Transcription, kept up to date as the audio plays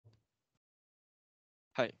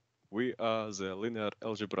Hi, we are the Linear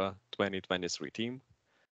Algebra 2023 team,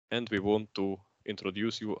 and we want to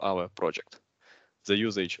introduce you our project, the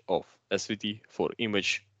usage of SVD for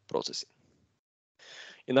image processing.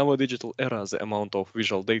 In our digital era, the amount of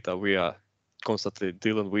visual data we are constantly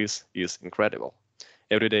dealing with is incredible.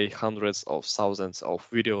 Every day, hundreds of thousands of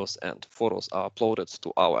videos and photos are uploaded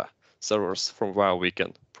to our servers from where we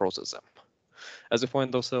can process them. As we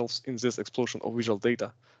find ourselves in this explosion of visual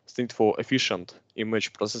data, the need for efficient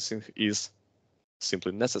image processing is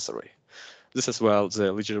simply necessary. This is where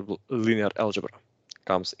the linear algebra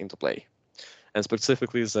comes into play, and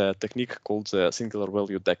specifically the technique called the Singular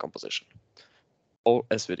Value Decomposition, or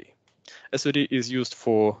SVD. SVD is used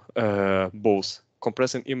for both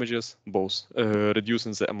compressing images, both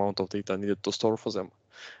reducing the amount of data needed to store for them,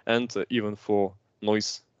 and even for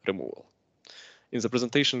noise removal. In the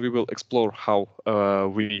presentation, we will explore how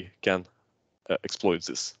we can exploit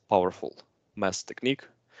this powerful math technique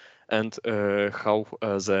and how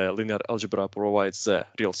the linear algebra provides the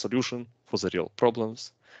real solution for the real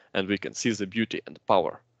problems, and we can see the beauty and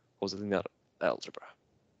power of the linear algebra.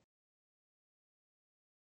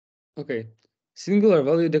 Okay, singular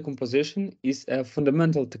value decomposition is a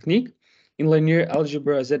fundamental technique in linear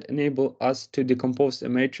algebra that enable us to decompose a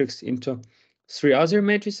matrix into three other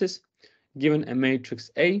matrices. Given a matrix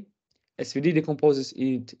A, SVD decomposes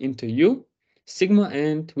it into U, sigma,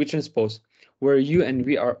 and V transpose, where U and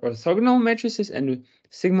V are orthogonal matrices and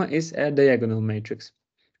sigma is a diagonal matrix.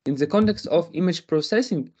 In the context of image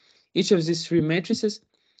processing, each of these three matrices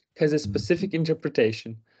has a specific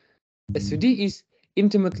interpretation. SVD is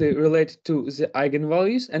intimately related to the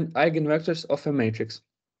eigenvalues and eigenvectors of a matrix.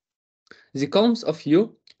 The columns of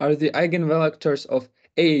U are the eigenvectors of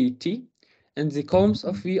AAT, and the columns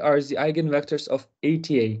of V are the eigenvectors of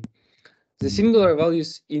ATA. The singular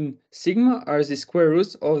values in sigma are the square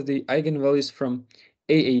roots of the eigenvalues from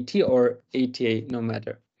AAT or ATA, no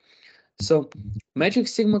matter. So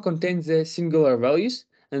matrix sigma contains the singular values,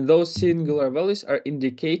 and those singular values are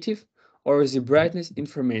indicative or the brightness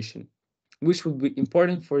information, which would be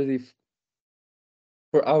important for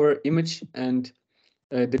our image and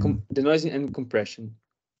denoising and compression.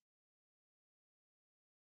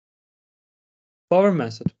 Power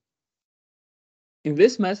method. In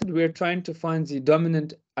this method, we are trying to find the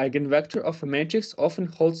dominant eigenvector of a matrix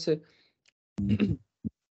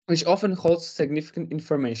which often holds significant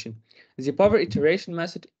information. The power iteration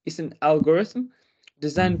method is an algorithm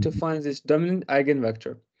designed to find this dominant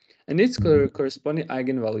eigenvector and its corresponding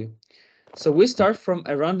eigenvalue. So we start from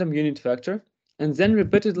a random unit vector and then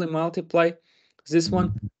repeatedly multiply this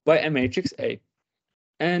one by a matrix A.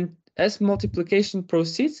 And as multiplication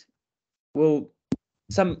proceeds,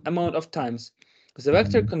 some amount of times, the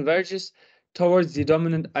vector converges towards the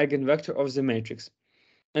dominant eigenvector of the matrix,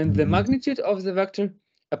 and the magnitude of the vector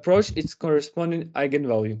approach its corresponding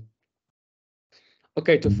eigenvalue.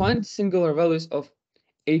 Okay, to find singular values of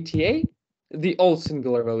ATA, the old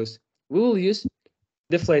singular values, we will use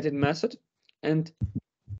deflated method and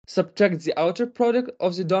subtract the outer product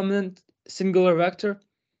of the dominant singular vector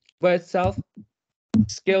by itself,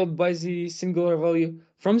 scaled by the singular value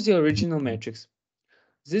from the original matrix.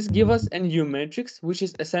 This gives us a new matrix, which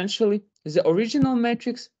is essentially the original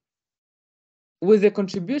matrix with the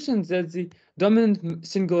contribution that the dominant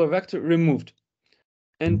singular vector removed.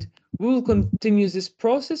 And we will continue this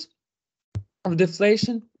process of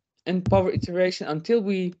deflation and power iteration until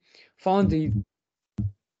we found the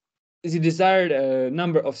desired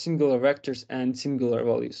number of singular vectors and singular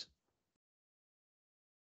values.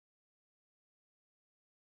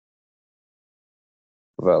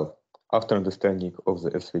 Well, after understanding of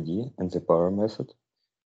the SVD and the power method,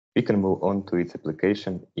 we can move on to its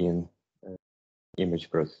application in image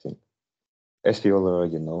processing. As we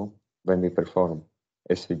already know, when we perform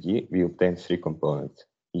SVD, we obtain three components,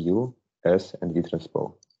 U, S, and V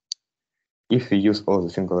transpose. If we use all the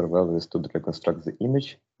singular values to reconstruct the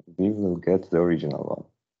image, we will get the original one.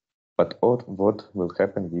 But what will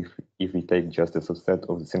happen if we take just a subset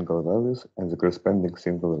of the singular values and the corresponding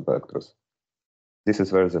singular vectors? This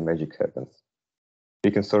is where the magic happens.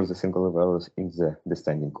 We can sort the singular values in the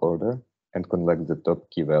descending order and collect the top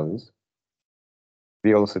key values.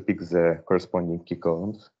 We also pick the corresponding key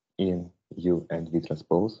columns in U and V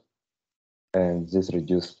transpose. And this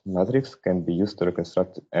reduced matrix can be used to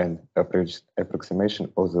reconstruct an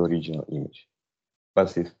approximation of the original image,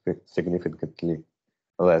 but with significantly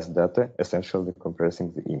less data, essentially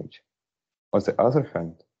compressing the image. On the other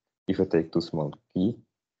hand, if we take too small key,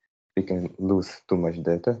 we can lose too much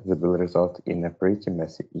data that will result in a pretty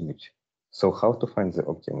messy image. So how to find the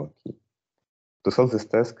optimal key? To solve this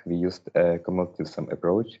task, we used a cumulative sum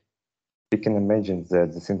approach, We can imagine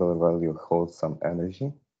that the singular value holds some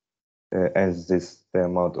energy, and the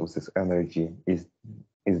amount of this energy is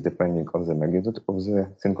depending on the magnitude of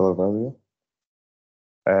the singular value,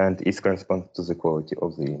 and it corresponds to the quality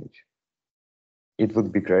of the image. It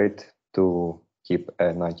would be great to keep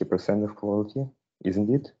a 90% of quality, isn't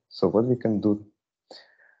it? So what we can do?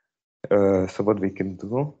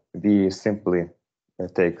 We simply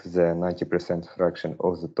take the 90% fraction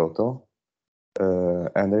of the total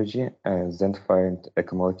energy and then find a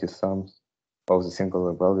cumulative sum of the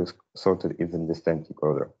singular values sorted in the descending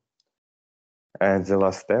order. And the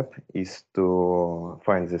last step is to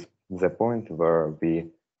find the point where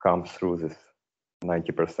we come through this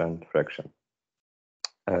 90% fraction.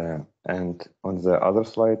 And on the other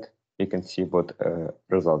slide, you can see what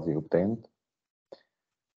result we obtained.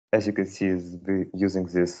 As you can see, using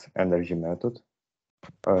this energy method,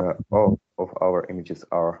 all of our images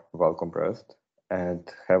are well compressed and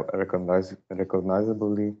have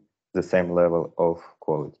recognizably the same level of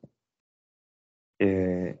quality.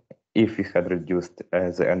 If we had reduced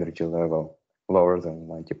the energy level lower than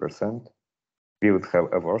 90%, we would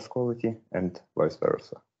have a worse quality and vice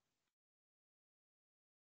versa.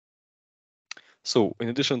 So in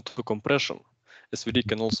addition to compression, SVD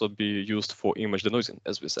can also be used for image denoising,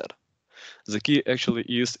 as we said. The key actually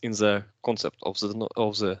is in the concept of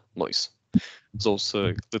the noise, those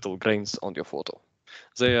little grains on your photo.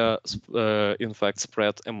 They are in fact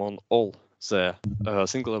spread among all the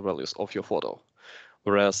singular values of your photo,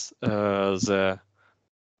 whereas the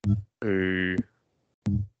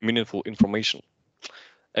meaningful information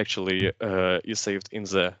actually is saved in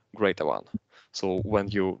the greater one. So when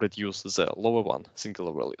you reduce the lower one,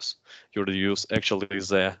 singular values, you reduce actually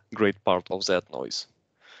the great part of that noise.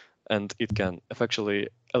 And it can effectively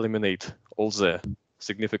eliminate all the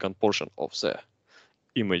significant portion of the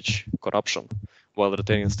image corruption while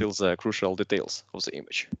retaining still the crucial details of the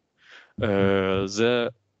image.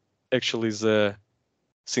 The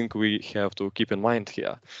thing we have to keep in mind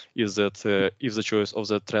here is that if the choice of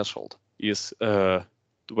the threshold is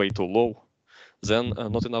way too low, then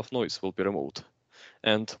not enough noise will be removed,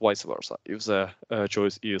 and vice versa. If the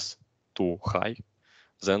choice is too high,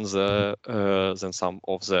 then some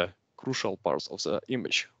of the crucial parts of the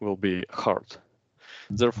image will be hard.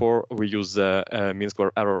 Therefore, we use the mean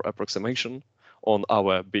square error approximation on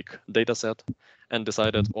our big data set and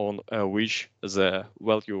decided on which the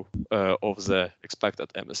value of the expected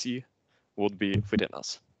MSE would be fitting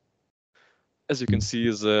us. As you can see,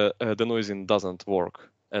 the denoising doesn't work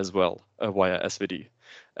as well via SVD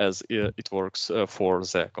as it works for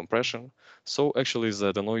the compression. So actually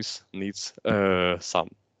the denoise needs some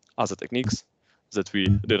other techniques that we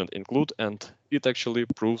didn't include, and it actually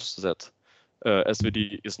proves that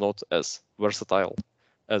SVD is not as versatile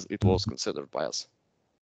as it was considered by us.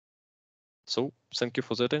 So thank you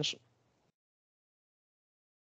for the attention.